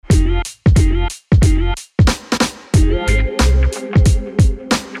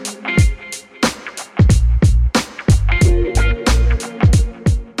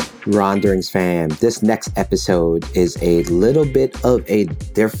Ronderings fam, this next episode is a little bit of a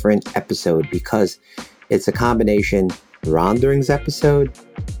different episode because it's a combination Ronderings episode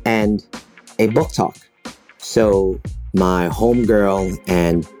and a book talk. So my homegirl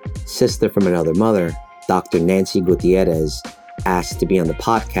and sister from another mother, Dr. Nancy Gutierrez, asked to be on the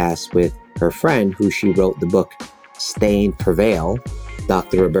podcast with her friend who she wrote the book Prevail,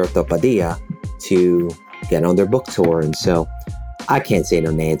 Dr. Roberto Padilla, to get on their book tour. And so I can't say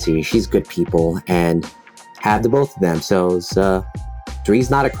no Nancy. She's good people and have the both of them. So it's, three's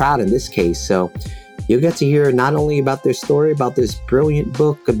not a crowd in this case. So you'll get to hear not only about their story, about this brilliant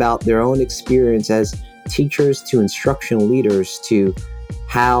book, about their own experience as teachers to instructional leaders, to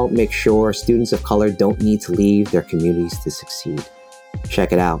how make sure students of color don't need to leave their communities to succeed.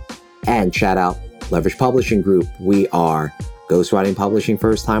 Check it out. And shout out Leverage Publishing Group. We are ghostwriting publishing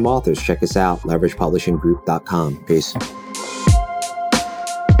first-time authors. Check us out, leveragepublishinggroup.com. Peace.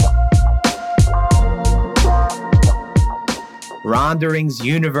 Ronderings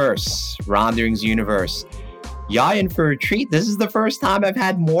Universe. Y'all in for a treat. This is the first time I've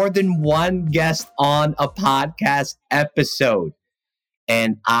had more than one guest on a podcast episode.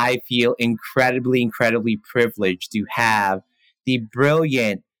 And I feel incredibly privileged to have the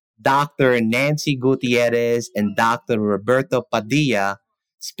brilliant Dr. Nancy Gutierrez and Dr. Roberto Padilla,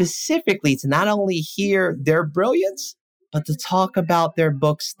 specifically to not only hear their brilliance, but to talk about their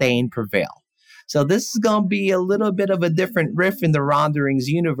book, Prevail. So this is going to be a little bit of a different riff in the Ronderings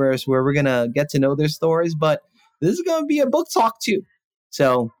universe where we're going to get to know their stories, but this is going to be a book talk too.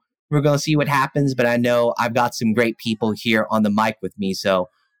 So we're going to see what happens, but I know I've got some great people here on the mic with me. So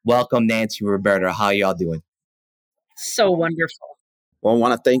welcome, Nancy, Roberto. How y'all doing? So wonderful. Well, I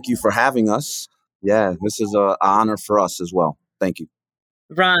want to thank you for having us. Yeah, this is an honor for us as well. Thank you.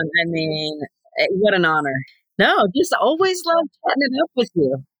 Ron, I mean, what an honor. No, just always love chatting it up with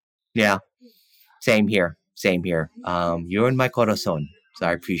you. Yeah. Same here. You're in my corazón, so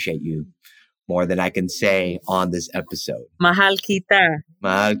I appreciate you more than I can say on this episode. Mahal kita.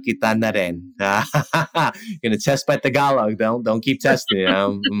 Mahal kita na rin. Gonna test my Tagalog. Don't keep testing.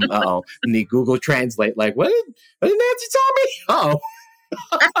 Uh-oh. And the Google Translate, like, what did Nancy tell me?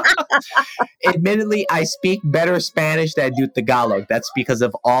 Admittedly, I speak better Spanish than I do Tagalog. That's because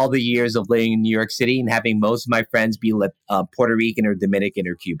of all the years of living in New York City and having most of my friends be Puerto Rican or Dominican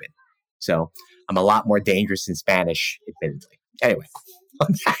or Cuban. So I'm a lot more dangerous in Spanish, admittedly. Anyway,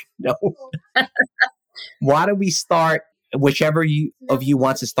 on that note, why don't we start, whichever of you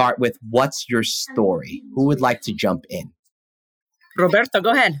wants to start with, what's your story? Who would like to jump in? Roberto, go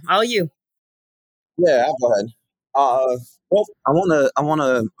ahead. All you. Yeah, I'll go ahead. Well, I want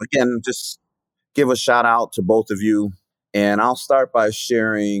to again just give a shout out to both of you, and I'll start by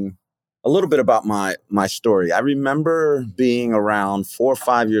sharing a little bit about my story. I remember being around 4 or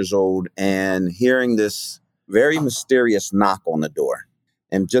 5 years old and hearing this very mysterious knock on the door.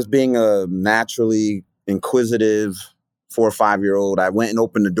 And just being a naturally inquisitive 4 or 5-year-old, I went and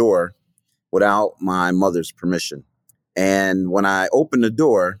opened the door without my mother's permission. And when I opened the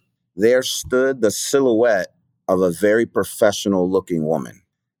door, there stood the silhouette of a very professional looking woman.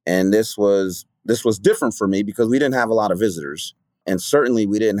 And this was different for me because we didn't have a lot of visitors. And certainly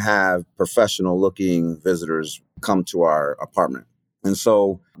we didn't have professional looking visitors come to our apartment. And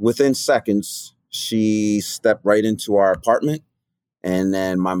so within seconds, she stepped right into our apartment, and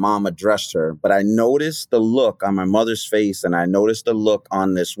then my mom addressed her. But I noticed the look on my mother's face, and I noticed the look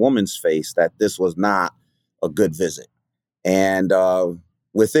on this woman's face that this was not a good visit. And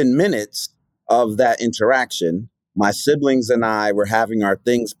within minutes of that interaction, my siblings and I were having our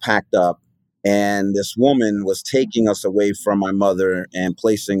things packed up, and this woman was taking us away from my mother and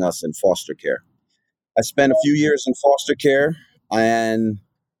placing us in foster care. I spent a few years in foster care, and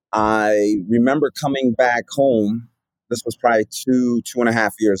I remember coming back home. This was probably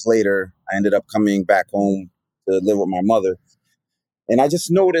 2.5 years later. I ended up coming back home to live with my mother. And I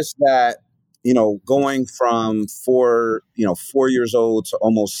just noticed that, going from 4 years old to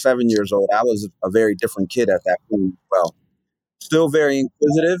almost 7 years old, I was a very different kid at that point. Well, still very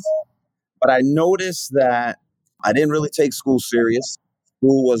inquisitive. But I noticed that I didn't really take school serious.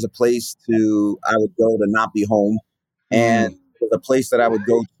 School was a place I would go to not be home. And it was a place that I would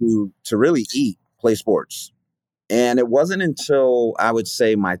go to really eat, play sports. And it wasn't until I would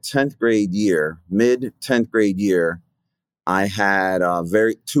say my 10th grade year, mid 10th grade year, I had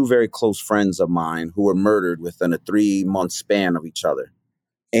two very close friends of mine who were murdered within a 3-month span of each other.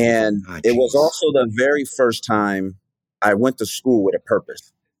 And it was also the very first time I went to school with a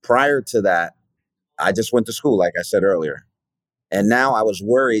purpose. Prior to that, I just went to school, like I said earlier. And now I was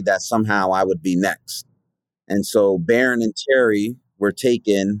worried that somehow I would be next. And so Baron and Terry were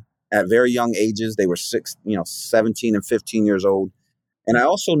taken at very young ages. They were 17 and 15 years old. And I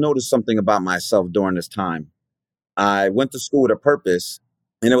also noticed something about myself during this time. I went to school with a purpose,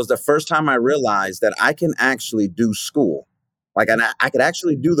 and it was the first time I realized that I can actually do school. Like I could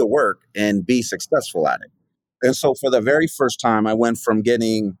actually do the work and be successful at it. And so for the very first time, I went from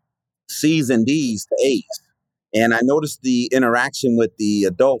getting C's and D's to A's. And I noticed the interaction with the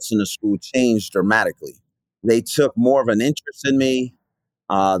adults in the school changed dramatically. They took more of an interest in me.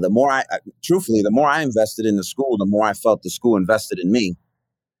 Truthfully, the more I invested in the school, the more I felt the school invested in me.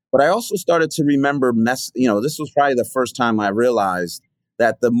 But I also started to remember, this was probably the first time I realized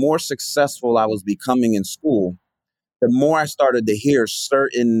that the more successful I was becoming in school, the more I started to hear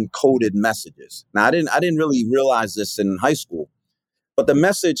certain coded messages. Now, I didn't really realize this in high school, but the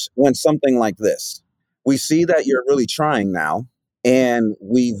message went something like this. We see that you're really trying now, and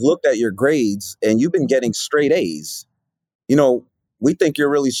we've looked at your grades, and you've been getting straight A's. We think you're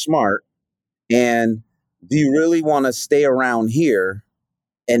really smart, and do you really want to stay around here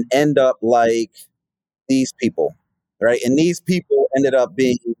and end up like these people, right? And these people ended up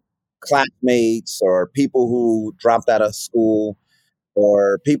being classmates or people who dropped out of school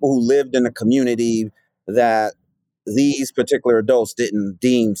or people who lived in a community that these particular adults didn't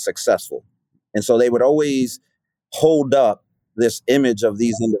deem successful. And so they would always hold up this image of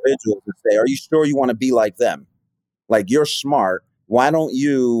these individuals and say, are you sure you want to be like them? Like, you're smart. Why don't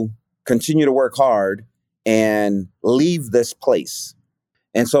you continue to work hard and leave this place?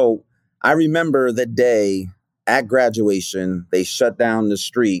 And so I remember the day at graduation, they shut down the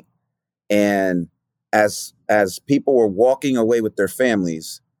street. And as people were walking away with their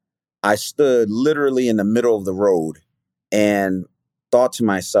families, I stood literally in the middle of the road and thought to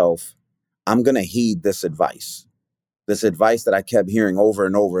myself, I'm going to heed this advice that I kept hearing over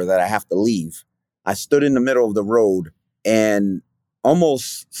and over, that I have to leave. I stood in the middle of the road and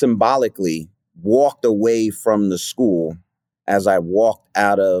almost symbolically walked away from the school as I walked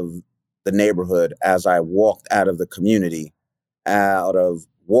out of the neighborhood, as I walked out of the community, out of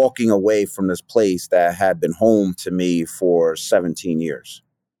walking away from this place that had been home to me for 17 years.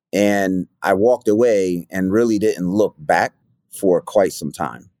 And I walked away and really didn't look back for quite some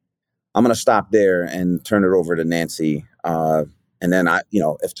time. I'm going to stop there and turn it over to Nancy. And then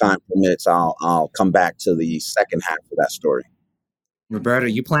if time permits, I'll come back to the second half of that story. Roberto,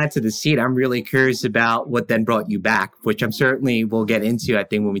 you planted the seed. I'm really curious about what then brought you back, which I'm certainly will get into, I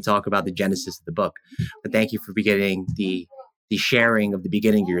think, when we talk about the genesis of the book. But thank you for beginning the sharing of the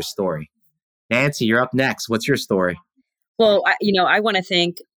beginning of your story. Nancy, you're up next. What's your story? Well, I want to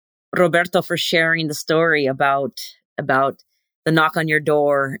thank Roberto for sharing the story about the knock on your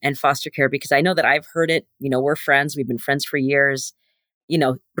door and foster care, because I know that I've heard it. We're friends. We've been friends for years.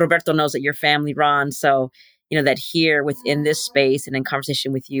 Roberto knows that you're family, Ron. So, that here within this space and in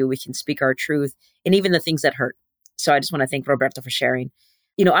conversation with you, we can speak our truth and even the things that hurt. So I just want to thank Roberto for sharing.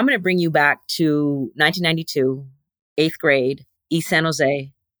 I'm going to bring you back to 1992, 8th grade, East San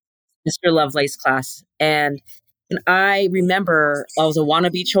Jose, Mr. Lovelace class. And I remember I was a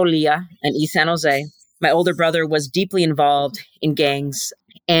wannabe Cholia in East San Jose. My older brother was deeply involved in gangs.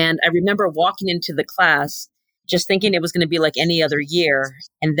 And I remember walking into the class just thinking it was going to be like any other year.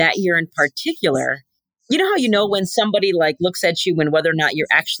 And that year in particular, how when somebody looks at you and whether or not you're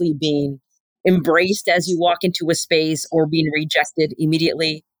actually being embraced as you walk into a space or being rejected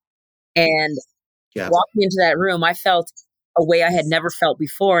immediately. And walking into that room, I felt a way I had never felt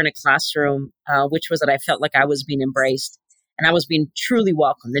before in a classroom, which was that I felt like I was being embraced and I was being truly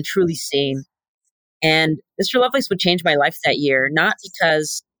welcomed and truly seen. And Mr. Lovelace would change my life that year, not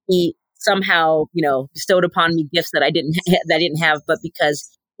because he somehow, bestowed upon me gifts that I didn't have, but because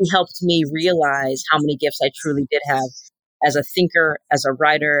he helped me realize how many gifts I truly did have as a thinker, as a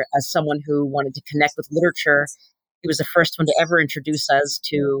writer, as someone who wanted to connect with literature. He was the first one to ever introduce us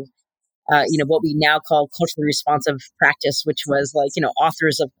to, what we now call culturally responsive practice, which was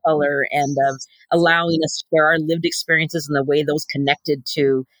authors of color and of allowing us to share our lived experiences and the way those connected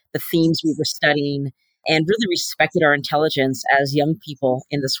to the themes we were studying, and really respected our intelligence as young people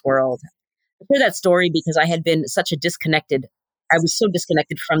in this world. I share that story because I was so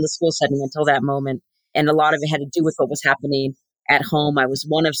disconnected from the school setting until that moment. And a lot of it had to do with what was happening at home. I was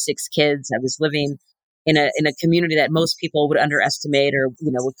one of 6 kids. I was living in a community that most people would underestimate or,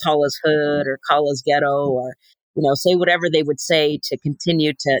 would call us hood or call us ghetto or, say whatever they would say to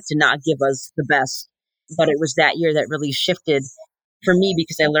continue to not give us the best. But it was that year that really shifted for me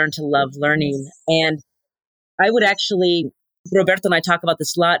because I learned to love learning. And I would actually, Roberto and I talk about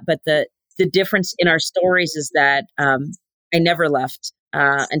this a lot, but the difference in our stories is that I never left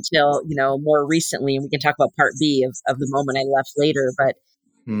until, more recently, and we can talk about part B of the moment I left later. But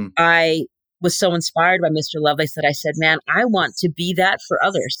Mm. I was so inspired by Mr. Lovelace that I said, man, I want to be that for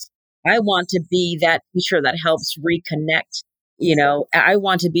others. I want to be that teacher that helps reconnect. I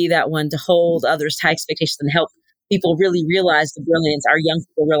want to be that one to hold others to high expectations and help people really realize the brilliance, our young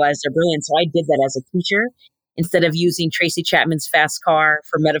people realize their brilliance. So I did that as a teacher. Instead of using Tracy Chapman's Fast Car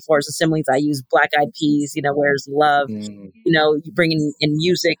for metaphors and similes, I use Black Eyed Peas, Where's Love? Mm. You bring in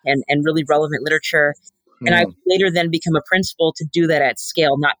music and really relevant literature. And I Mm. later then become a principal to do that at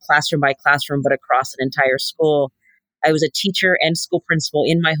scale, not classroom by classroom, but across an entire school. I was a teacher and school principal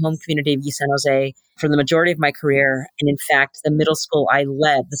in my home community of East San Jose for the majority of my career. And in fact, the middle school I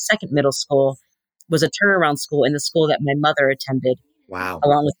led, the second middle school, was a turnaround school in the school that my mother attended, Wow.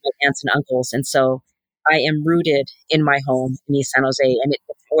 along with my aunts and uncles. And so I am rooted in my home in East San Jose. And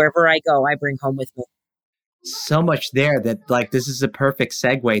wherever I go, I bring home with me. So much there that like this is a perfect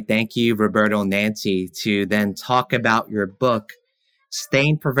segue. Thank you, Roberto and Nancy, to then talk about your book,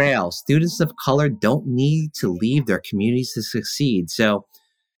 Stain Prevail. Students of color don't need to leave their communities to succeed. So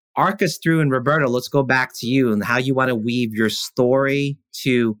arc us through, and Roberto, let's go back to you and how you want to weave your story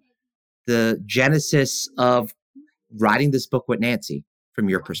to the genesis of writing this book with Nancy from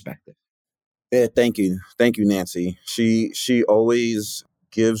your perspective. Yeah, thank you, Nancy. She always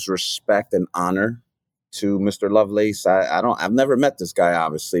gives respect and honor to Mr. Lovelace. I've never met this guy,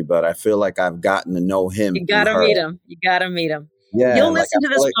 obviously, but I feel like I've gotten to know him You through gotta her. meet him. You gotta meet him. Yeah, You'll like I listen to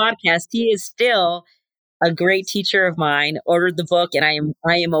feel this like podcast. He is still a great teacher of mine. Ordered the book, and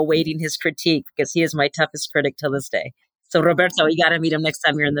I am awaiting his critique because he is my toughest critic till this day. So Roberto, you gotta meet him next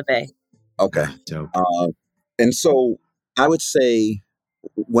time you're in the Bay. okay. Dope. And so I would say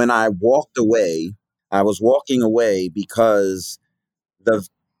when I walked away, I was walking away because the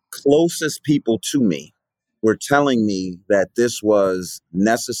closest people to me were telling me that this was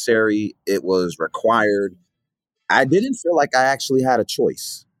necessary, it was required. I didn't feel like I actually had a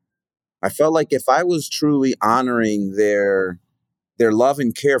choice. I felt like if I was truly honoring their love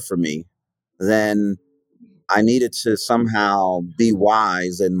and care for me, then I needed to somehow be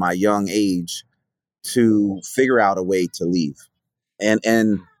wise in my young age to figure out a way to leave.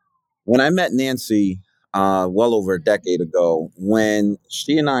 And when I met Nancy well over a decade ago, when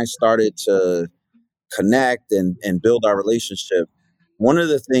she and I started to connect and build our relationship, one of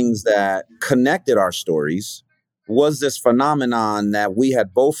the things that connected our stories was this phenomenon that we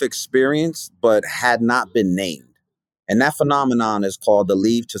had both experienced but had not been named. And that phenomenon is called the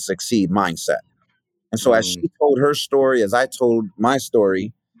leave to succeed mindset. And so, as she told her story, as I told my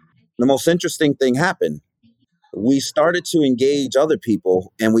story, the most interesting thing happened. We started to engage other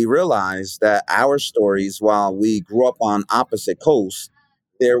people, and we realized that our stories, while we grew up on opposite coasts,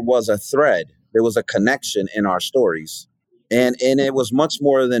 there was a thread, there was a connection in our stories. And it was much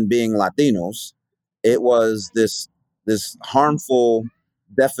more than being Latinos. It was this harmful,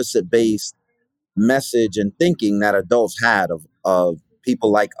 deficit based message and thinking that adults had of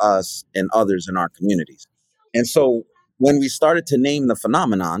people like us and others in our communities. And so when we started to name the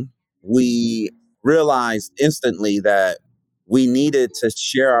phenomenon, we realized instantly that we needed to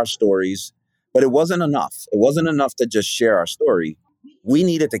share our stories, but it wasn't enough. It wasn't enough to just share our story. We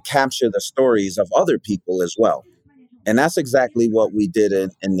needed to capture the stories of other people as well. And that's exactly what we did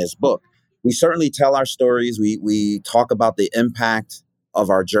in this book. We certainly tell our stories. We talk about the impact of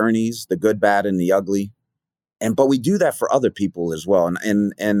our journeys, the good, bad, and the ugly. But we do that for other people as well.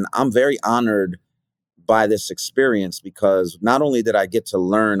 And I'm very honored by this experience because not only did I get to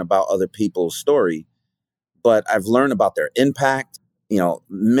learn about other people's story, but I've learned about their impact.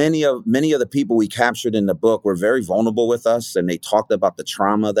 Many of the people we captured in the book were very vulnerable with us, and they talked about the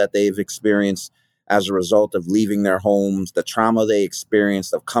trauma that they've experienced as a result of leaving their homes, the trauma they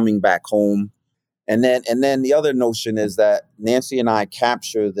experienced of coming back home. And then the other notion is that Nancy and I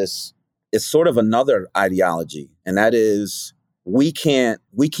capture this. It's sort of another ideology, and that is we can't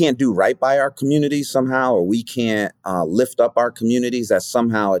do right by our communities somehow, or we can't lift up our communities. That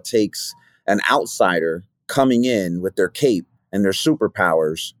somehow it takes an outsider coming in with their cape and their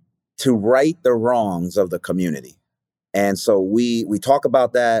superpowers to right the wrongs of the community. And so we talk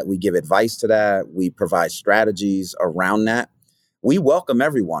about that. We give advice to that. We provide strategies around that. We welcome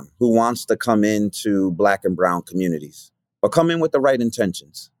everyone who wants to come into Black and Brown communities, but come in with the right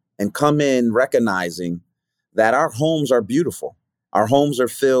intentions and come in recognizing that our homes are beautiful. Our homes are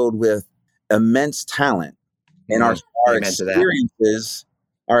filled with immense talent, and our Amen to that.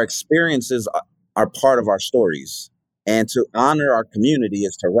 experiences are part of our stories. And to honor our community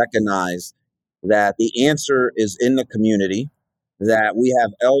is to recognize that the answer is in the community, that we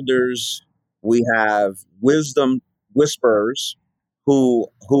have elders, we have wisdom whisperers who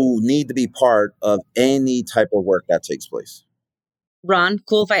need to be part of any type of work that takes place. Ron,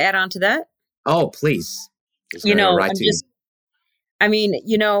 cool if I add on to that? Oh, please. Just You going to go know, right I'm to you. just, I mean,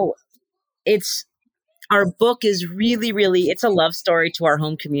 you know, it's our book is really, really, it's a love story to our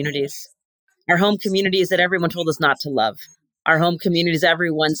home communities. Our home communities that everyone told us not to love. Our home communities,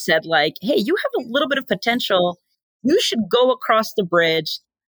 everyone said, like, hey, you have a little bit of potential. You should go across the bridge,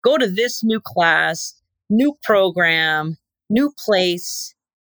 go to this new class, new program, new place,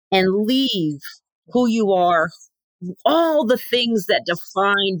 and leave who you are, all the things that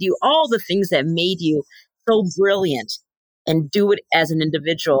defined you, all the things that made you so brilliant, and do it as an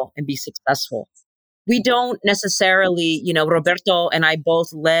individual and be successful. We don't necessarily, you know, Roberto and I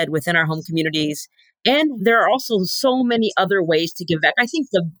both led within our home communities. And there are also so many other ways to give back. I think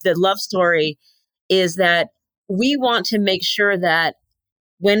the love story is that we want to make sure that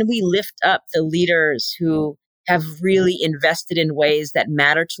when we lift up the leaders who have really invested in ways that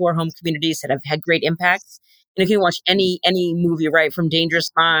matter to our home communities, that have had great impacts. And if you watch any movie, right, from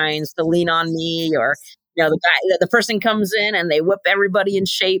Dangerous Minds to Lean on Me, or you know, the person comes in and they whip everybody in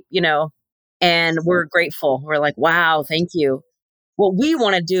shape, you know, and we're grateful. We're like, wow, thank you. What we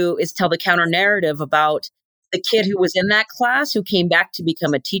want to do is tell the counter narrative about the kid who was in that class who came back to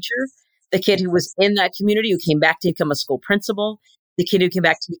become a teacher, the kid who was in that community who came back to become a school principal, the kid who came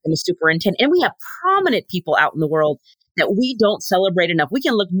back to become a superintendent. And we have prominent people out in the world that we don't celebrate enough. We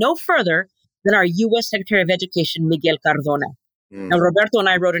can look no further than our U.S. Secretary of Education, Miguel Cardona. Now, Roberto and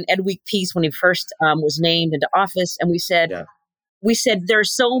I wrote an Ed Week piece when he first was named into office, and we said there are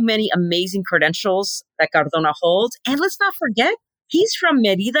so many amazing credentials that Cardona holds. And let's not forget, he's from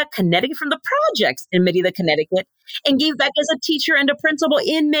Merida, Connecticut, from the projects in Merida, Connecticut, and gave back as a teacher and a principal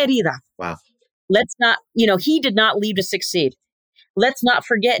in Merida. Wow. Let's not, you know, he did not leave to succeed. Let's not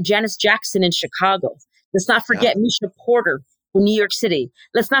forget Janice Jackson in Chicago. Let's not forget Misha Porter in New York City.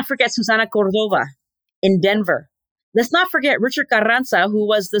 Let's not forget Susana Cordova in Denver. Let's not forget Richard Carranza, who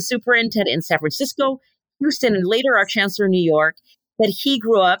was the superintendent in San Francisco, Houston, and later our chancellor in New York, that he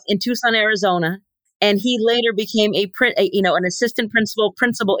grew up in Tucson, Arizona, and he later became an assistant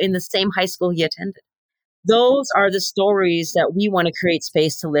principal in the same high school he attended. Those are the stories that we want to create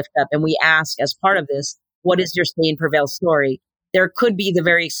space to lift up. And we ask, as part of this, what is your Stay and Prevail story? There could be the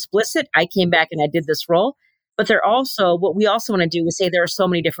very explicit, I came back and I did this role. But what we also want to do is say there are so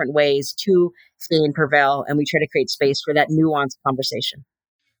many different ways to stay and prevail. And we try to create space for that nuanced conversation.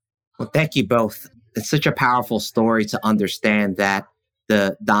 Well, thank you both. It's such a powerful story to understand that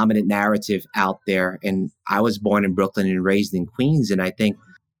the dominant narrative out there. And I was born in Brooklyn and raised in Queens. And I think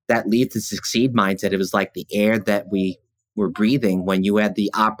that Lead to Succeed mindset, it was like the air that we were breathing when you had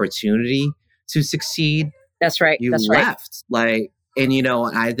the opportunity to succeed. That's right. You That's left. Like, and you know,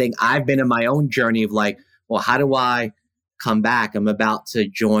 I think I've been in my own journey of like, well, how do I come back? I'm about to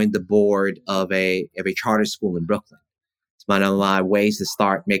join the board of a charter school in Brooklyn. It's one of my ways to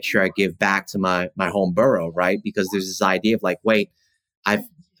start, make sure I give back to my home borough, right? Because there's this idea of like, wait, I've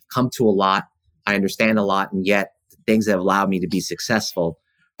come to a lot, I understand a lot, and yet the things that have allowed me to be successful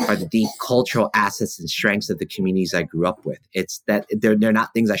are the deep cultural assets and strengths of the communities I grew up with. It's that they're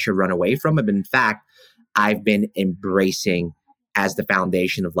not things I should run away from, but in fact, I've been embracing as the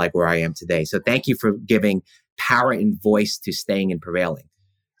foundation of like where I am today. So thank you for giving power and voice to Staying and Prevailing.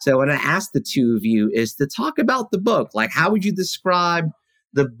 So what I asked the two of you is to talk about the book. Like, how would you describe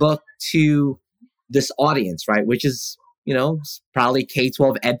the book to this audience, right? Which is, you know, probably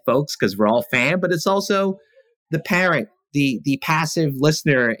K-12 ed folks because we're all fan, but it's also the parent, the passive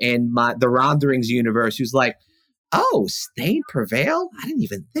listener in the Ronderings universe who's like, oh, Stay and Prevail? I didn't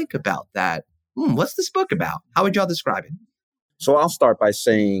even think about that. What's this book about? How would y'all describe it? So I'll start by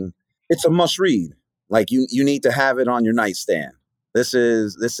saying it's a must read. Like you need to have it on your nightstand. This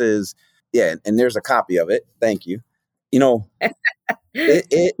is, yeah. And there's a copy of it. Thank you. You know,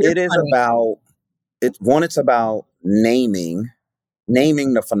 it is about, it's about naming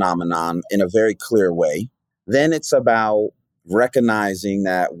the phenomenon in a very clear way. Then it's about recognizing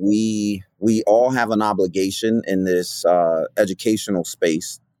that we all have an obligation in this educational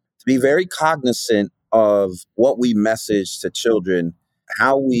space to be very cognizant of what we message to children,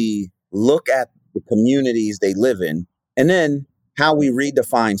 how we look at the communities they live in, and then how we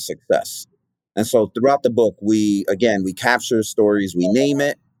redefine success. And so throughout the book, we capture stories, we name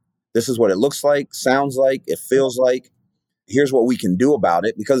it. This is what it looks like, sounds like, it feels like. Here's what we can do about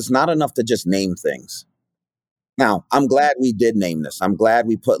it, because it's not enough to just name things. Now, I'm glad we did name this. I'm glad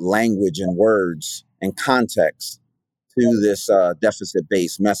we put language and words and context to this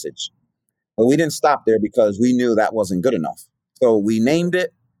deficit-based message. But we didn't stop there because we knew that wasn't good enough. So we named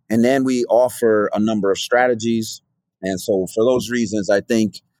it, and then we offer a number of strategies. And so for those reasons, I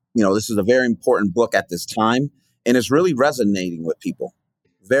think, you know, this is a very important book at this time. and it's really resonating with people.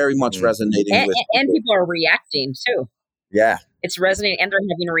 Very much resonating with And people. people are reacting too. Yeah. It's resonating, and they're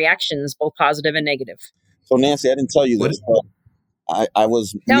having reactions, both positive and negative. So Nancy, I didn't tell you this, but I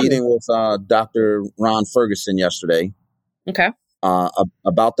was Tell me. meeting with Dr. Ron Ferguson yesterday Okay.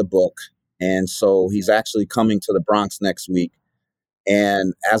 about the book. And so he's actually coming to the Bronx next week.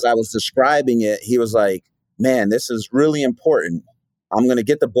 And as I was describing it, he was like, man, this is really important. I'm going to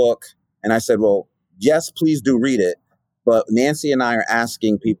get the book. And I said, well, yes, please do read it. But Nancy and I are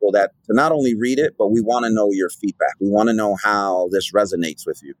asking people that to not only read it, but we want to know your feedback. We want to know how this resonates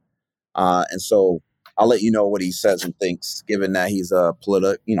with you. And so I'll let you know what he says and thinks, given that he's a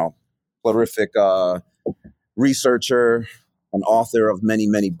prolific researcher, an author of many,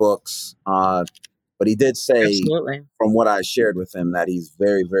 many books. But he did say, Absolutely, from what I shared with him, that he's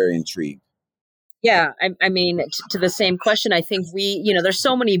very, very intrigued. Yeah. I mean, to the same question, I think there's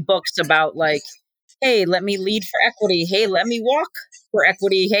so many books about like, hey, let me lead for equity. Hey, let me walk for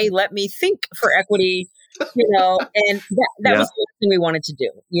equity. Hey, let me think for equity. And that was the thing we wanted to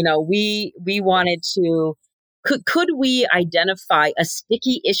do. We wanted to, could we identify a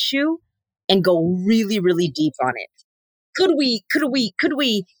sticky issue and go really, really deep on it? Could we,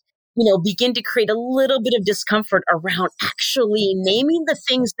 begin to create a little bit of discomfort around actually naming the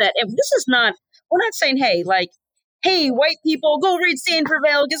things that, and this is not, we're not saying, hey, white people, go read Stay and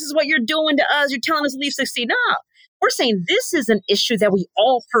Prevail. This is what you're doing to us. You're telling us to leave 60. No, we're saying this is an issue that we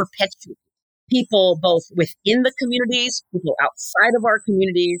all perpetuate. People both within the communities, people outside of our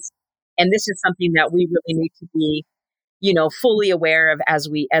communities. And this is something that we really need to be, fully aware of as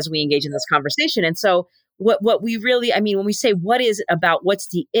we engage in this conversation. And so what we really, when we say what is it about, what's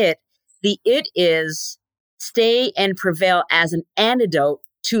the it is stay and prevail as an antidote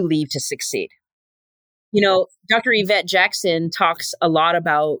to leave to succeed. Dr. Yvette Jackson talks a lot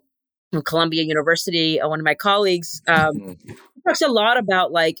about Columbia University. One of my colleagues talks a lot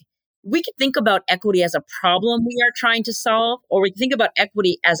about we could think about equity as a problem we are trying to solve, or we can think about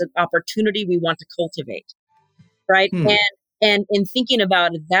equity as an opportunity we want to cultivate, right? And in thinking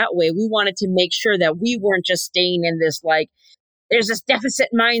about it that way, we wanted to make sure that we weren't just staying in this there's this deficit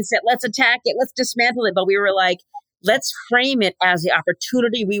mindset, let's attack it, let's dismantle it, but we were let's frame it as the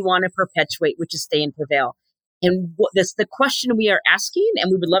opportunity we want to perpetuate, which is stay and prevail. And the question we are asking,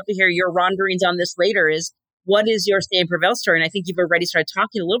 and we would love to hear your ronderings on this later, is what is your stay and prevail story? And I think you've already started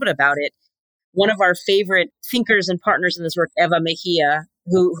talking a little bit about it. One of our favorite thinkers and partners in this work, Eva Mejia,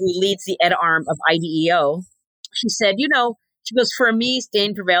 who leads the ed arm of IDEO, she said, she goes, for me, stay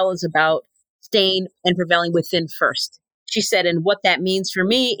and prevail is about staying and prevailing within first. She said, and what that means for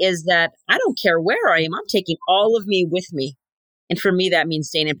me is that I don't care where I am, I'm taking all of me with me. And for me, that means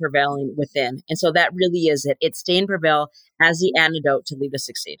staying and prevailing within. And so that really is it. It's stay and prevail as the antidote to leave to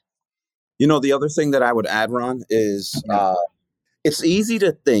succeed. The other thing that I would add, Ron, is it's easy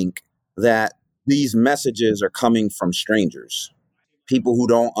to think that these messages are coming from strangers, people who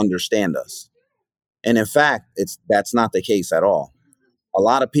don't understand us. And in fact, that's not the case at all. A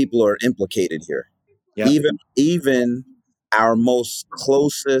lot of people are implicated here. Yeah. Even our most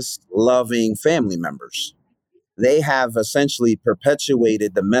closest loving family members, they have essentially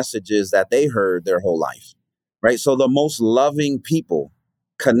perpetuated the messages that they heard their whole life, right? So the most loving people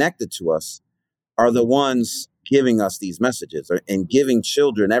connected to us are the ones giving us these messages and giving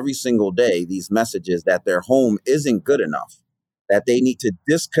children every single day these messages that their home isn't good enough, that they need to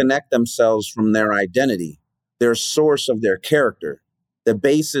disconnect themselves from their identity, their source of their character, the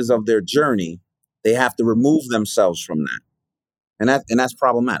basis of their journey. They have to remove themselves from that. And that's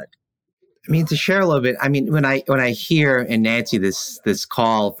problematic. To share a little bit, when I hear, and Nancy, this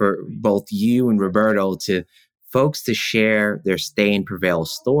call for both you and Roberto to folks to share their stay and prevail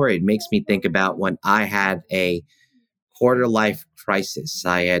story, it makes me think about when I had a quarter life crisis.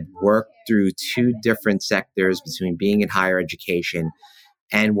 I had worked through two different sectors between being in higher education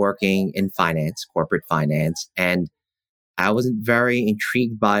and working in finance, corporate finance, and I wasn't very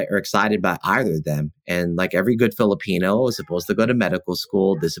intrigued by or excited by either of them. And like every good Filipino, I was supposed to go to medical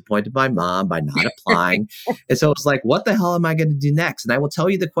school, disappointed my mom by not applying. And so it's what the hell am I going to do next? And I will tell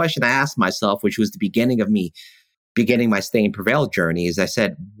you the question I asked myself, which was the beginning of me beginning my stay and prevail journey, is I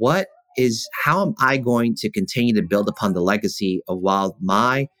said, how am I going to continue to build upon the legacy of while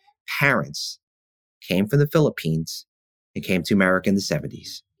my parents came from the Philippines and came to America in the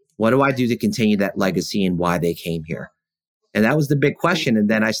 70s? What do I do to continue that legacy and why they came here? And that was the big question. And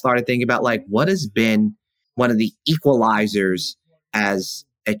then I started thinking about what has been one of the equalizers as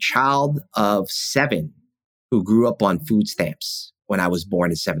a child of 7 who grew up on food stamps when I was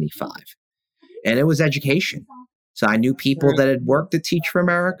born in 75. And it was education. So I knew people that had worked at Teach for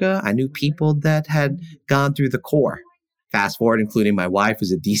America. I knew people that had gone through the core. Fast forward, including my wife,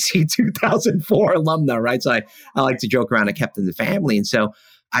 who's a DC 2004 alumna, right? So I like to joke around. I kept in the family. And so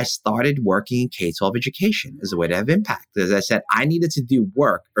I started working in K-12 education as a way to have impact. As I said, I needed to do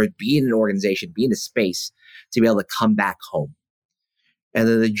work or be in an organization, be in a space to be able to come back home. And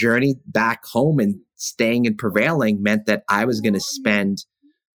then the journey back home and staying and prevailing meant that I was going to spend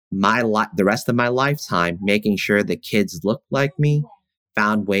the rest of my lifetime making sure that kids looked like me,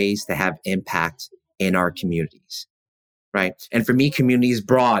 found ways to have impact in our communities, right? And for me, community is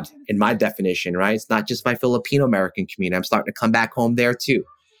broad in my definition, right? It's not just my Filipino American community. I'm starting to come back home there too,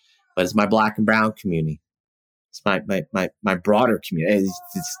 but it's my Black and brown community. It's my broader community.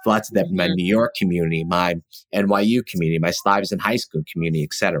 It's lots of that. My New York community, my NYU community, my Stuyvesant High School community,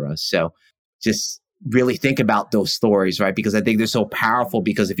 et cetera. So just really think about those stories, right? Because I think they're so powerful,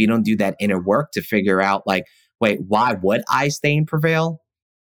 because if you don't do that inner work to figure out like, wait, why would I stay and prevail?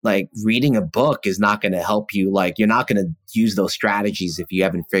 Like reading a book is not going to help you. Like you're not going to use those strategies if you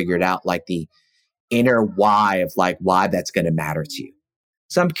haven't figured out like the inner why of like why that's going to matter to you.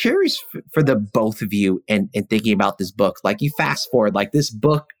 So I'm curious for the both of you and thinking about this book, like you fast forward, like this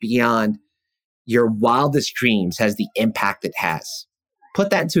book beyond your wildest dreams has the impact it has. Put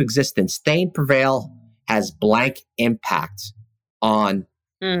that into existence. Stay and Prevail has blank impact on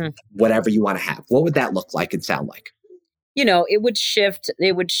whatever you want to have. What would that look like and sound like? You know, it would shift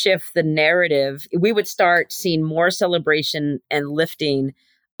the narrative. We would start seeing more celebration and lifting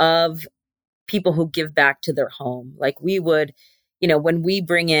of people who give back to their home. Like we would, you know, when we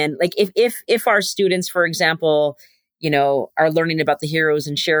bring in, like if our students, for example, you know, are learning about the heroes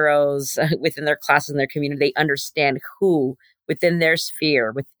and sheroes within their classes and their community, they understand who within their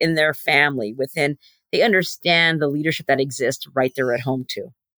sphere, within their family, they understand the leadership that exists right there at home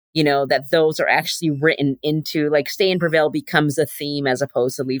too. You know, that those are actually written into, like, Stay and Prevail becomes a theme as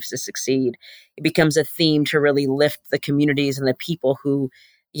opposed to Leaves to Succeed. It becomes a theme to really lift the communities and the people who,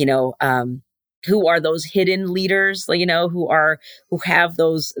 you know, who are those hidden leaders, you know, who have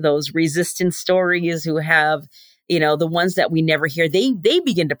those resistance stories, who have, you know, the ones that we never hear. They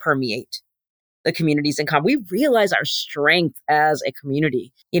begin to permeate the communities in common. We realize our strength as a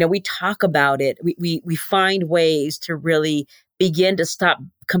community. You know, we talk about it. We find ways to really begin to stop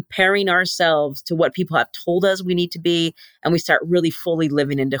comparing ourselves to what people have told us we need to be, and we start really fully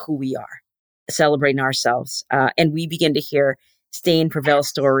living into who we are, celebrating ourselves. And we begin to hear Stay and Prevail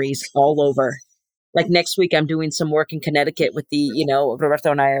stories all over. Like next week, I'm doing some work in Connecticut with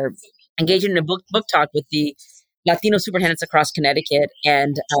Roberto and I are engaging in a book talk with the Latino superintendents across Connecticut.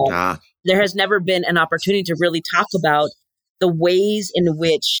 And there has never been an opportunity to really talk about the ways in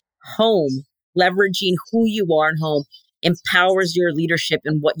which home, leveraging who you are in home, empowers your leadership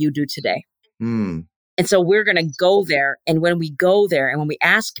in what you do today. And so we're going to go there. And when we go there and when we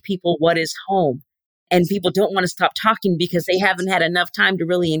ask people what is home, and people don't want to stop talking because they haven't had enough time to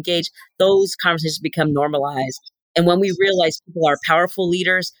really engage, those conversations become normalized. And when we realize people are powerful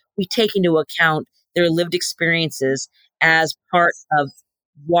leaders, we take into account their lived experiences as part of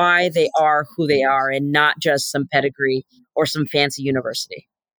why they are who they are, and not just some pedigree or some fancy university.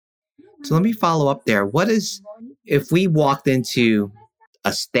 So let me follow up there. If we walked into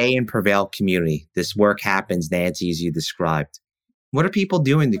a Stay and Prevail community, this work happens, Nancy, as you described, what are people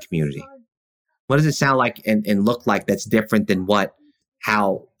doing in the community? What does it sound like and look like that's different than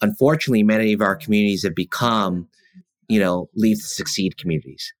how unfortunately many of our communities have become, you know, Leave to Succeed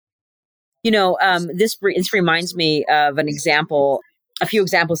communities? You know, this reminds me of a few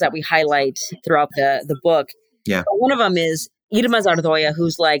examples that we highlight throughout the book. Yeah. One of them is Irma Zardoya,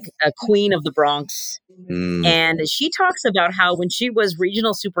 who's like a queen of the Bronx. And she talks about how when she was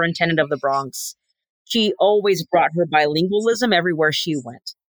regional superintendent of the Bronx, she always brought her bilingualism everywhere she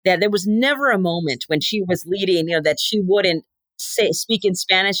went. That there was never a moment when she was leading, you know, that she wouldn't speak in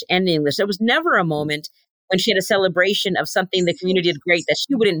Spanish and English. There was never a moment when she had a celebration of something the community did great that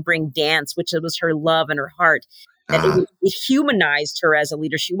she wouldn't bring dance, which was her love and her heart. That it humanized her as a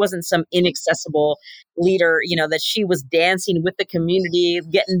leader. She wasn't some inaccessible leader, you know, that she was dancing with the community,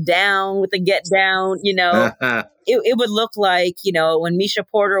 getting down with the get down, you know. It would look like, you know, when Misha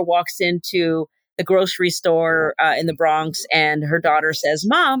Porter walks into the grocery store in the Bronx and her daughter says,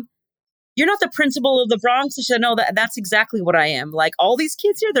 "Mom, you're not the principal of the Bronx." And she said, "No, that's exactly what I am. Like all these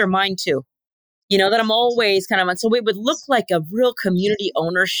kids here, they're mine too." You know, that I'm always kind of, so it would look like a real community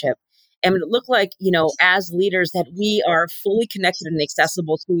ownership. And it looked like, you know, as leaders that we are fully connected and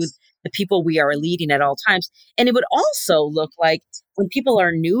accessible to the people we are leading at all times. And it would also look like when people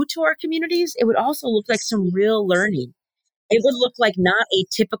are new to our communities, it would also look like some real learning. It would look like not a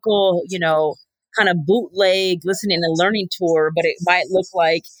typical, you know, kind of bootleg listening and learning tour, but it might look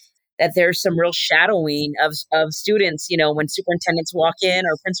like that there's some real shadowing of students, when superintendents walk in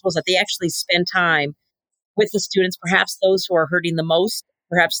or principals, that they actually spend time with the students, perhaps those who are hurting the most,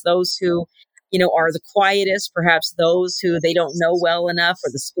 perhaps those who, are the quietest, perhaps those who they don't know well enough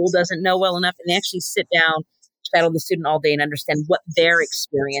or the school doesn't know well enough. And they actually sit down, shadow the student all day and understand what their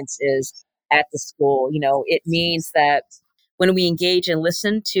experience is at the school. It means that when we engage and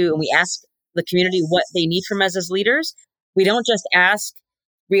listen to, and we ask the community what they need from us as leaders, we don't just ask,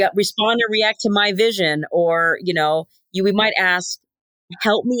 respond or react to my vision, or, we might ask,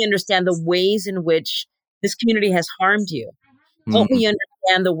 help me understand the ways in which this community has harmed you. Help me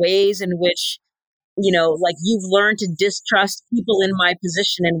understand the ways in which, like you've learned to distrust people in my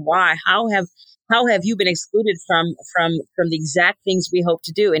position, and why. How have you been excluded from the exact things we hope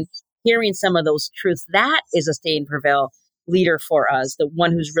to do? And hearing some of those truths, that is a Stay and Prevail leader for us, the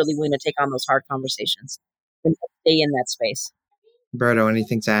one who's really willing to take on those hard conversations and stay in that space. Roberto,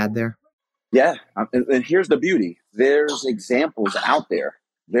 anything to add there? Yeah. And here's the beauty. There's examples out there.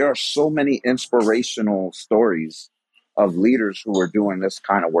 There are so many inspirational stories of leaders who are doing this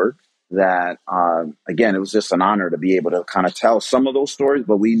kind of work that, again, it was just an honor to be able to kind of tell some of those stories,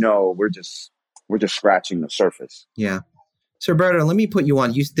 but we know we're just scratching the surface. Yeah. So Roberto, let me put you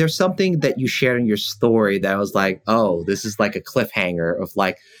on. There's something that you shared in your story that was like, oh, this is like a cliffhanger of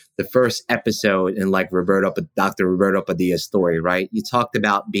like the first episode in like Dr. Roberto Padilla's story, right? You talked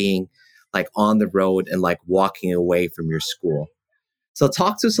about being like on the road and like walking away from your school. So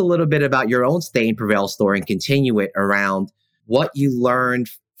talk to us a little bit about your own Stay and Prevail story and continue it around what you learned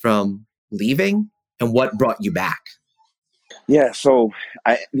from leaving and what brought you back. Yeah, so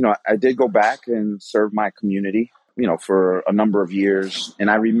I did go back and serve my community, for a number of years.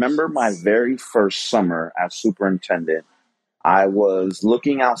 And I remember my very first summer as superintendent, I was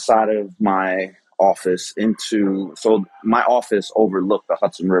looking outside of my office so my office overlooked the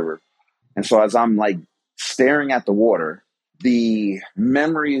Hudson River. And so as I'm like staring at the water, the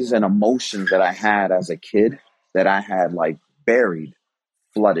memories and emotions that I had as a kid that I had like buried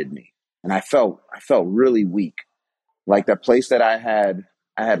flooded me. And I felt really weak. Like that place that I had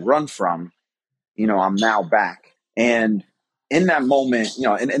run from, I'm now back. And in that moment,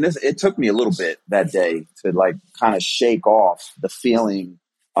 and this, it took me a little bit that day to like kind of shake off the feeling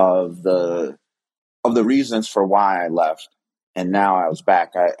of the reasons for why I left. And now I was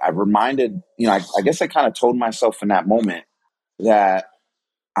back. I reminded, I guess I kind of told myself in that moment that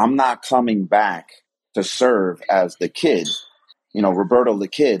I'm not coming back to serve as the kid, Roberto the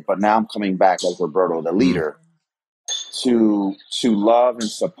kid, but now I'm coming back as Roberto the leader to love and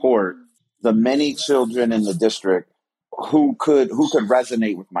support the many children in the district who could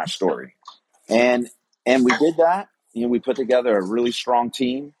resonate with my story. And we did that. We put together a really strong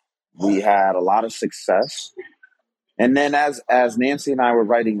team. We had a lot of success. And then as Nancy and I were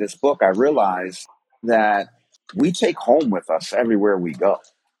writing this book, I realized that we take home with us everywhere we go.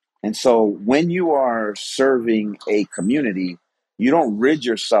 And so when you are serving a community, you don't rid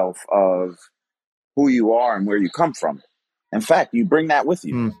yourself of who you are and where you come from. In fact, you bring that with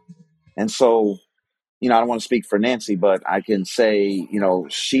you. And so, I don't want to speak for Nancy, but I can say,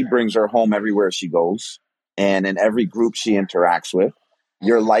 she brings her home everywhere she goes and in every group she interacts with.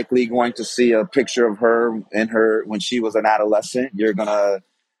 You're likely going to see a picture of her when she was an adolescent. You're going to,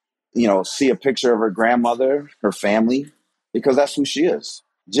 see a picture of her grandmother, her family, because that's who she is.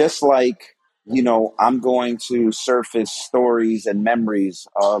 Just like, I'm going to surface stories and memories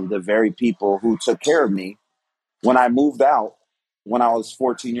of the very people who took care of me when I moved out when I was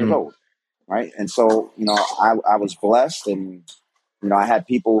 14 years old. Right. And so, I was blessed and, I had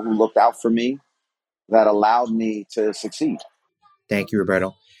people who looked out for me that allowed me to succeed. Thank you,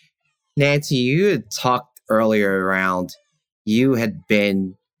 Roberto. Nancy, you had talked earlier around you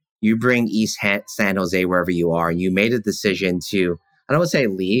bring San Jose wherever you are, and you made a decision to, I don't want to say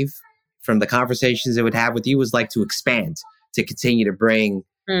leave from the conversations it would have with you, was like to expand, to continue to bring,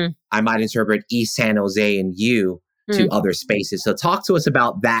 I might interpret East San Jose and you to other spaces. So talk to us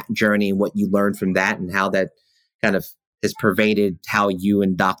about that journey and what you learned from that and how that kind of has pervaded how you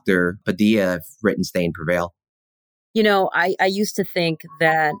and Dr. Padilla have written Stay and Prevail. I used to think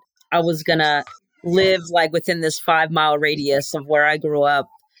that I was going to live like within this 5-mile radius of where I grew up.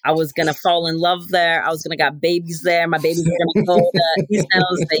 I was going to fall in love there. I was going to got babies there. My babies were going to go to East San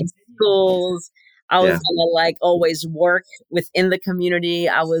Jose schools. I was going to like always work within the community.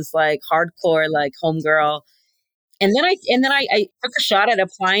 I was like hardcore, like homegirl. And then I took a shot at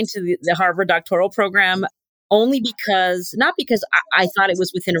applying to the Harvard doctoral program only because, not because I thought it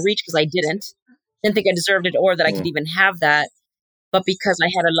was within reach, because I didn't think I deserved it or that I could even have that. But because I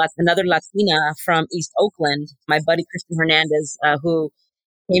had another Latina from East Oakland, my buddy Kristen Hernandez, who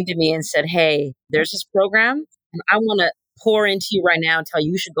came to me and said, "Hey, there's this program and I want to pour into you right now and tell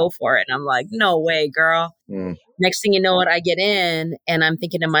you should go for it." And I'm like, "No way, girl." Next thing you know, I get in and I'm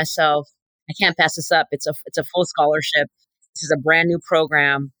thinking to myself, I can't pass this up. It's a full scholarship. This is a brand new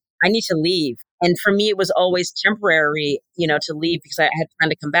program. I need to leave. And for me, it was always temporary, to leave because I had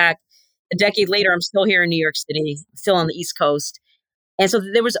planned to come back. A decade later, I'm still here in New York City, still on the East Coast. And so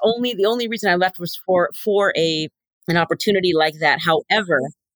there was the only reason I left was for an opportunity like that. However,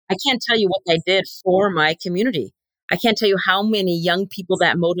 I can't tell you what I did for my community. I can't tell you how many young people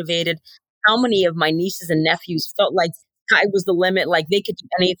that motivated, how many of my nieces and nephews felt like I was the limit, like they could do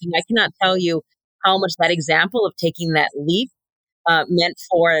anything. I cannot tell you how much that example of taking that leap meant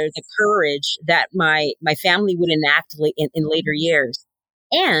for the courage that my family would enact in later years.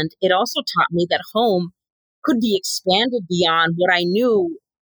 And it also taught me that home could be expanded beyond what I knew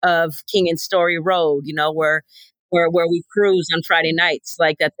of King and Story Road, where we cruise on Friday nights,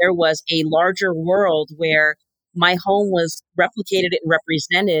 like that there was a larger world where my home was replicated and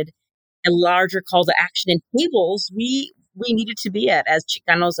represented, a larger call to action and tables we needed to be at as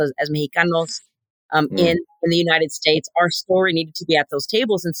Chicanos, as Mexicanos in the United States. Our story needed to be at those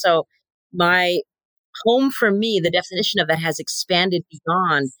tables. And so my home for me, the definition of that has expanded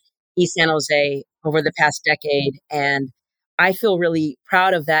beyond East San Jose over the past decade. And I feel really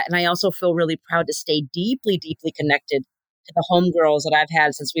proud of that. And I also feel really proud to stay deeply, deeply connected to the homegirls that I've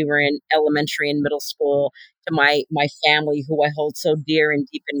had since we were in elementary and middle school, to my family who I hold so dear and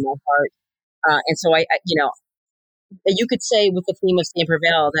deep in my heart. And so you could say with the theme of Stay and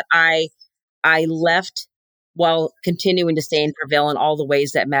Prevail that I left while continuing to stay and prevail in all the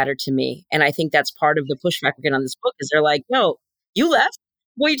ways that matter to me. And I think that's part of the pushback we're getting on this book is they're like, "No, you left?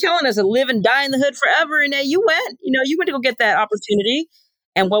 What are you telling us? To live and die in the hood forever? And you went, you went to go get that opportunity."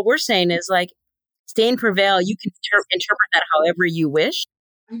 And what we're saying is like, stay and prevail. You can interpret that however you wish.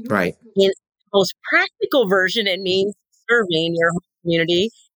 Right. In the most practical version, it means serving your community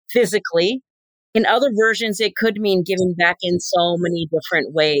physically. In other versions, it could mean giving back in so many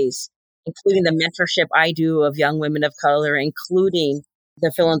different ways, including the mentorship I do of young women of color, including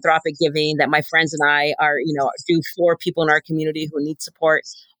the philanthropic giving that my friends and I do for people in our community who need support.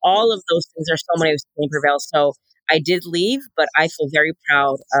 All of those things are so many ways to prevail. So I did leave, but I feel very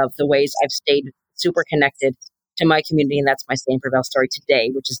proud of the ways I've stayed super connected to my community. And that's my Stay and Prevail story today,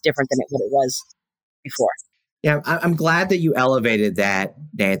 which is different than what it was before. Yeah, I'm glad that you elevated that,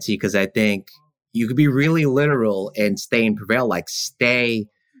 Nancy, because I think you could be really literal and stay and prevail, like stay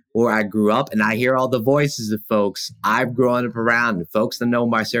where I grew up. And I hear all the voices of folks I've grown up around, and folks that know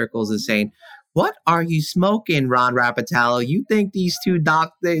my circles is saying, "What are you smoking, Ron Rapatello? You think these two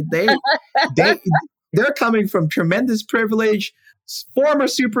they're coming from tremendous privilege, former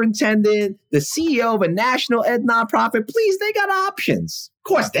superintendent, the CEO of a national ed nonprofit. Please, they got options. Of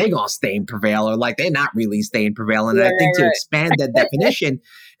course, they gonna stay and prevail, or like they're not really staying and prevail." And I think to expand that definition,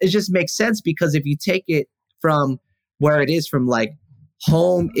 it just makes sense, because if you take it from where it is, from like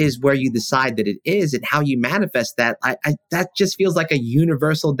home is where you decide that it is, and how you manifest that, that just feels like a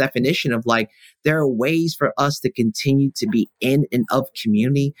universal definition of like, there are ways for us to continue to be in and of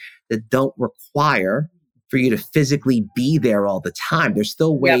community that don't require for you to physically be there all the time. There's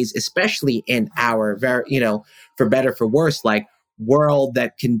still ways, especially in our very, for better, for worse, like world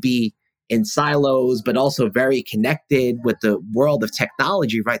that can be in silos, but also very connected with the world of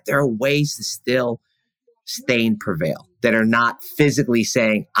technology, right? There are ways to still stay and prevail that are not physically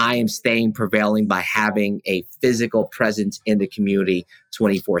saying, I am staying prevailing by having a physical presence in the community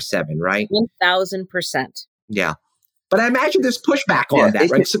 24/7, right? 1000%. Yeah. But I imagine there's pushback on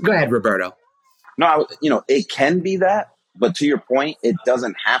that, right? So go ahead, Roberto. No, it can be that, but to your point, it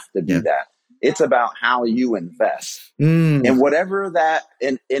doesn't have to be that. It's about how you invest. And whatever that,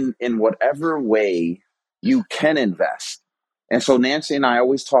 in whatever way you can invest. And so Nancy and I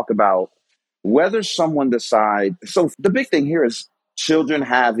always talk about whether someone decides. So the big thing here is children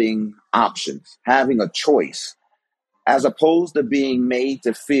having options, having a choice, as opposed to being made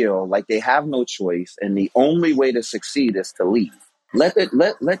to feel like they have no choice and the only way to succeed is to leave.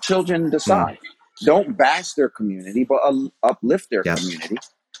 Let children decide. Don't bash their community, but uplift their community.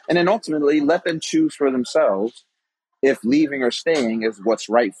 And then ultimately let them choose for themselves if leaving or staying is what's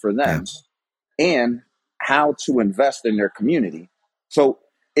right for them, and how to invest in their community. So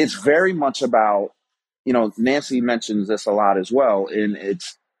it's very much about, Nancy mentions this a lot as well. And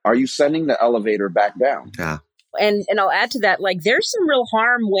are you sending the elevator back down? Yeah. And I'll add to that, like there's some real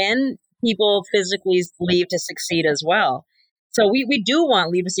harm when people physically leave to succeed as well. So we do want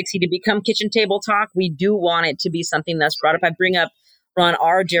Leave to Succeed to become kitchen table talk. We do want it to be something that's brought up. I bring up Ron,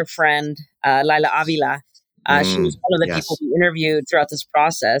 our dear friend, Laila Avila, she was one of the people Yes. we interviewed throughout this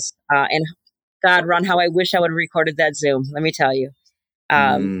process. And God, Ron, how I wish I would have recorded that Zoom, let me tell you.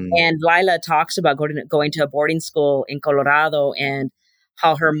 And Lila talks about going to a boarding school in Colorado and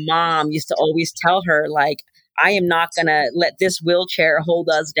how her mom used to always tell her, like, I am not going to let this wheelchair hold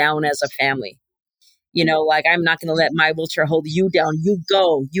us down as a family. Like, I'm not going to let my wheelchair hold you down. You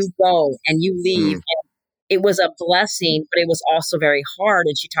go, and you leave. And it was a blessing, but it was also very hard.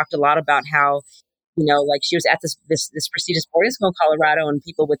 And she talked a lot about how, like she was at this prestigious boarding school in Colorado, and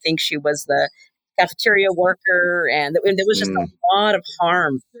people would think she was the cafeteria worker, and there was just a lot of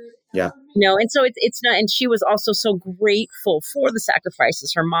harm. Yeah. And so it's not. And she was also so grateful for the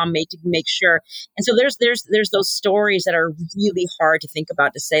sacrifices her mom made to make sure. And so there's those stories that are really hard to think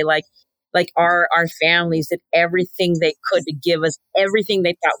about, to say like our families did everything they could to give us everything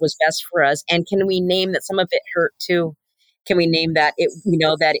they thought was best for us. And can we name that some of it hurt too? Can we name that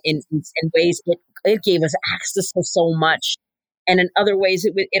that in ways it gave us access to so much, and in other ways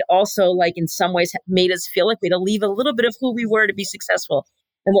it also, like, in some ways made us feel like we had to leave a little bit of who we were to be successful.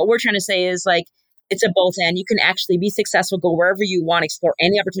 And what we're trying to say is, like, it's a both and. You can actually be successful, go wherever you want, explore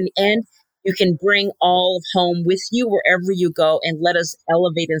any opportunity, and you can bring all of home with you wherever you go, and let us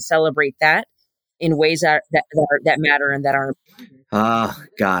elevate and celebrate that in ways that matter and that are. Oh,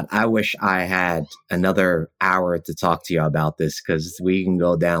 God, I wish I had another hour to talk to you about this, because we can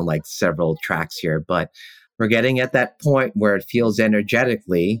go down like several tracks here, but we're getting at that point where it feels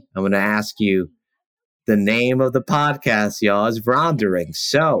energetically. I'm going to ask you, the name of the podcast, y'all, is Rondering.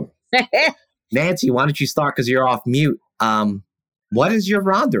 So, Nancy, why don't you start, because you're off mute? What is your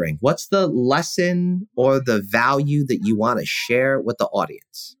Rondering? What's the lesson or the value that you want to share with the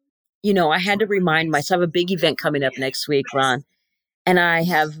audience? I had to remind myself, I have a big event coming up next week, Ron, and I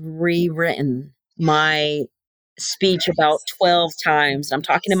have rewritten my speech about 12 times. I'm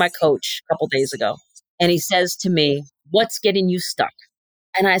talking to my coach a couple days ago, and he says to me, "What's getting you stuck?"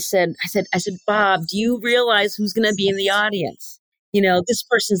 And I said, "Bob, do you realize who's going to be in the audience? This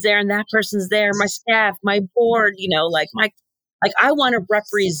person's there and that person's there, my staff, my board, I want to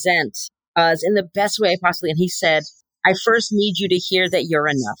represent us in the best way I possibly." And he said, "I first need you to hear that you're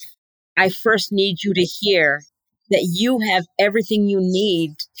enough. I first need you to hear that you have everything you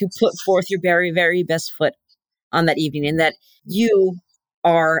need to put forth your very, very best foot on that evening, and that you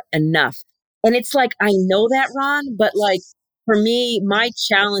are enough." And it's like, I know that, Ron, but like, for me, my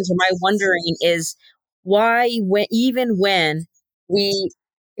challenge and my wondering is why, even when we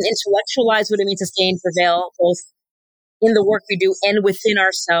can intellectualize what it means to stay in Prevail, both in the work we do and within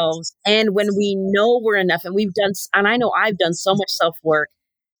ourselves, and when we know we're enough, and and I know I've done so much self work,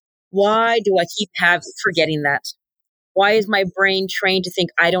 why do I keep forgetting that? Why is my brain trained to think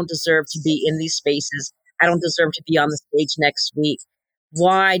I don't deserve to be in these spaces? I don't deserve to be on the stage next week.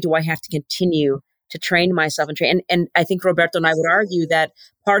 Why do I have to continue to train myself and train? And I think Roberto and I would argue that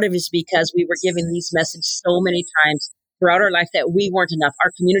part of it is because we were given these messages so many times throughout our life that we weren't enough.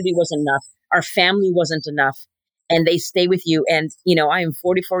 Our community wasn't enough. Our family wasn't enough. And they stay with you. And, I am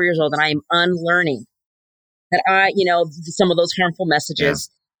 44 years old, and I am unlearning that some of those harmful messages.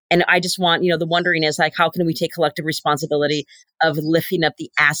 Yeah. And I just want, the wondering is, like, how can we take collective responsibility of lifting up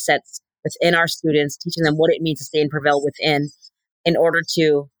the assets within our students, teaching them what it means to stay and prevail within, in order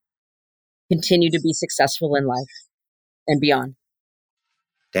to continue to be successful in life and beyond.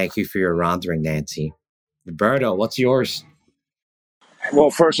 Thank you for your Rondering, Nancy. Roberto, what's yours?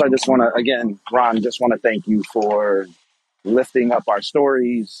 Well, first, I just want to, again, Ron, just want to thank you for lifting up our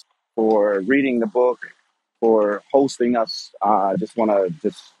stories, for reading the book, for hosting us. I just want to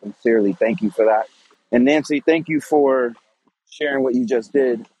just sincerely thank you for that. And Nancy, thank you for sharing what you just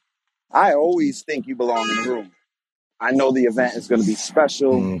did. I always think you belong in the room. I know the event is going to be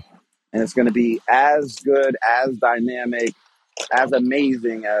special, and it's going to be as good, as dynamic, as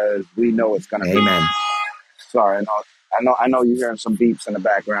amazing as we know it's going to be. Amen. Sorry, I know you're hearing some beeps in the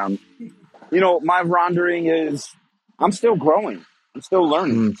background. My Rondering is, I'm still growing. I'm still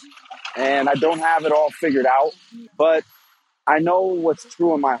learning. And I don't have it all figured out, but I know what's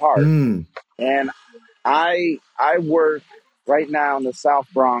true in my heart. And I work right now in the South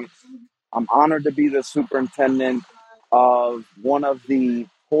Bronx. I'm honored to be the superintendent of one of the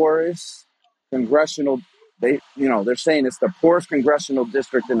poorest congressional, they're saying it's the poorest congressional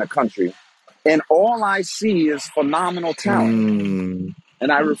district in the country. And all I see is phenomenal talent.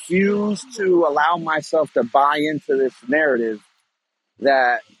 And I refuse to allow myself to buy into this narrative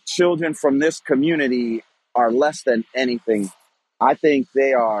that children from this community are less than anything. I think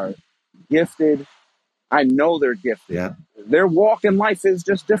they are gifted. I know they're gifted. Yeah. Their walk in life is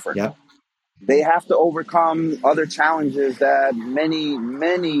just different. Yep. they have to overcome other challenges that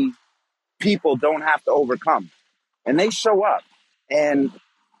many people don't have to overcome. And they show up. And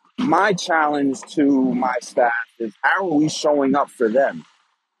my challenge to my staff is, how are we showing up for them?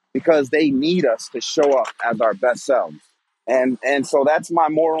 Because they need us to show up as our best selves. And so that's my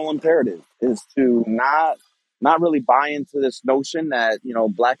moral imperative, is to not really buy into this notion that,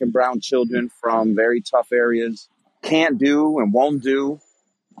 black and brown children from very tough areas can't do and won't do.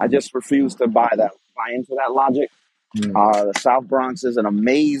 I just refuse to buy into that logic. The South Bronx is an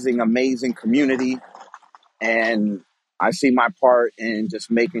amazing community, and I see my part in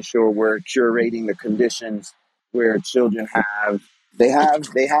just making sure we're curating the conditions where children have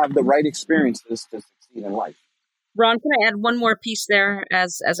the right experiences to succeed in life. Ron, can I add one more piece there,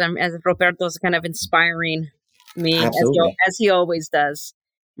 as Roberto's kind of inspiring me, Absolutely. as he always does,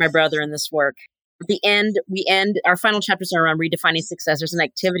 my brother, in this work. At the end, our final chapters are around redefining success. There's an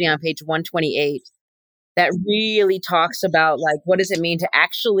activity on page 128 that really talks about, like, what does it mean to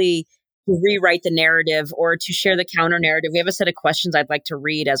actually rewrite the narrative or to share the counter narrative. We have a set of questions I'd like to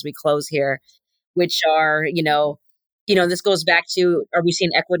read as we close here, which are, this goes back to, are we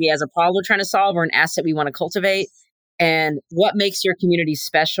seeing equity as a problem we're trying to solve or an asset we want to cultivate? And what makes your community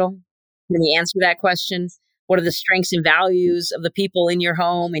special? Can we answer that question? What are the strengths and values of the people in your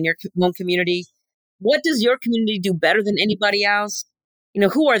home, in your home community? What does your community do better than anybody else?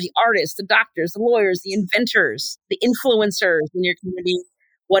 Who are the artists, the doctors, the lawyers, the inventors, the influencers in your community?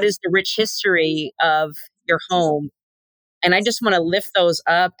 What is the rich history of your home? And I just want to lift those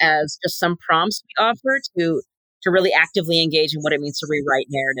up as just some prompts we offer to really actively engage in what it means to rewrite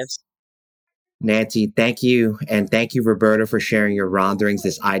narratives. Nancy, thank you. And thank you, Roberto, for sharing your ronderings,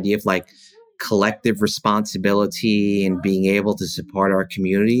 this idea of like collective responsibility and being able to support our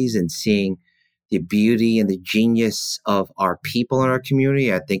communities and seeing the beauty and the genius of our people in our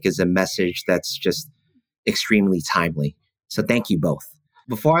community, I think is a message that's just extremely timely. So thank you both.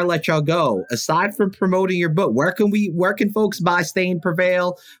 Before I let y'all go, aside from promoting your book, where can folks buy Stay and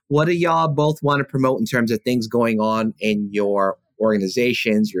Prevail? What do y'all both want to promote in terms of things going on in your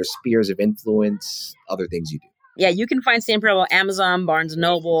organizations, your spheres of influence, other things you do? Yeah, you can find Stay and Prevail Amazon, Barnes &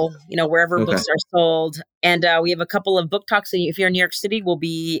 Noble, wherever books are sold. And we have a couple of book talks. If you're in New York City, we'll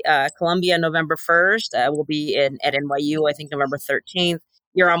be Columbia November 1st. We'll be at NYU, I think, November 13th.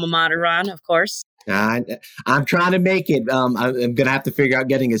 Your alma mater, Ron, of course. I'm trying to make it. I'm going to have to figure out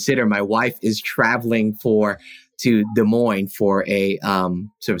getting a sitter. My wife is traveling to Des Moines for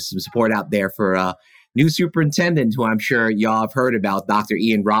some support out there for a new superintendent who I'm sure y'all have heard about. Dr.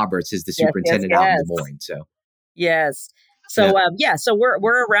 Ian Roberts is the superintendent out in Des Moines. So yes. So so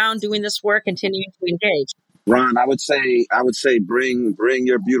we're around doing this work, continuing to engage. Ron, I would say bring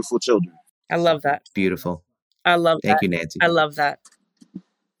your beautiful children. I love that. Beautiful. I love that. Thank you, Nancy. I love that.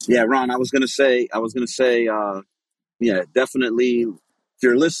 Yeah, Ron, I was gonna say, definitely. If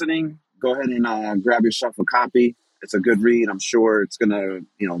you're listening, go ahead and grab yourself a copy. It's a good read. I'm sure it's gonna,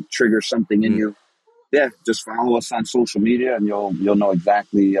 trigger something in you. Yeah, just follow us on social media, and you'll know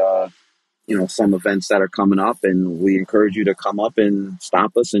exactly, some events that are coming up. And we encourage you to come up and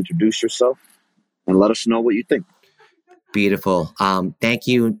stop us, introduce yourself, and let us know what you think. Beautiful. Thank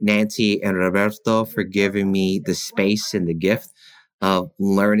you, Nancy and Roberto, for giving me the space and the gift of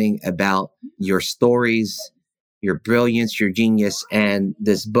learning about your stories, your brilliance, your genius, and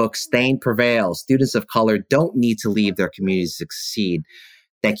this book, Stay and Prevail. Students of color don't need to leave their communities to succeed.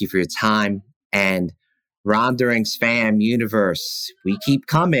 Thank you for your time. And Ronderings fam universe, we keep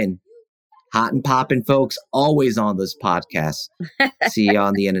coming. Hot and poppin' folks, always on this podcast. See you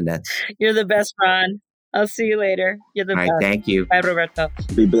on the internet. You're the best, Ron. I'll see you later. You're the best. All right, thank you. Bye, Roberto.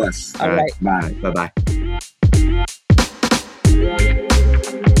 Be blessed. All right. Bye. Bye-bye.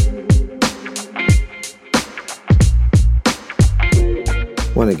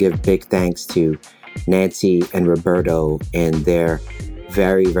 I want to give big thanks to Nancy and Roberto and their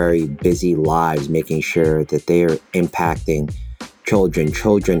very, very busy lives, making sure that they are impacting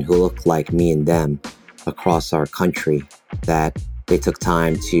children who look like me and them across our country, that they took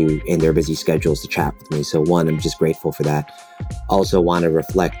time in their busy schedules to chat with me. So one, I'm just grateful for that. Also want to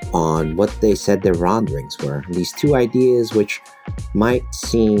reflect on what they said their ronderings were. These two ideas which might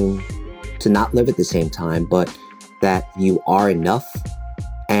seem to not live at the same time, but that you are enough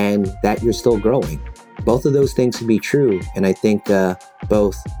and that you're still growing. Both of those things can be true. And I think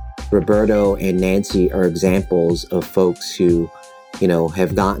both Roberto and Nancy are examples of folks who,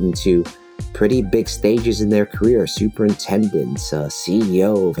 have gotten to pretty big stages in their career, superintendents,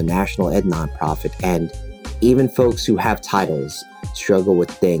 CEO of a national ed nonprofit, and even folks who have titles struggle with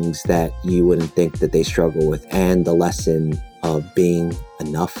things that you wouldn't think that they struggle with, and the lesson of being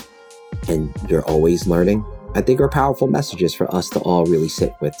enough and you're always learning, I think are powerful messages for us to all really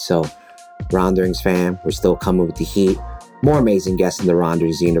sit with. So, Ronderings fam, we're still coming with the heat. More amazing guests in the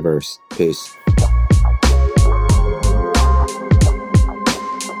Ronderings universe. Peace.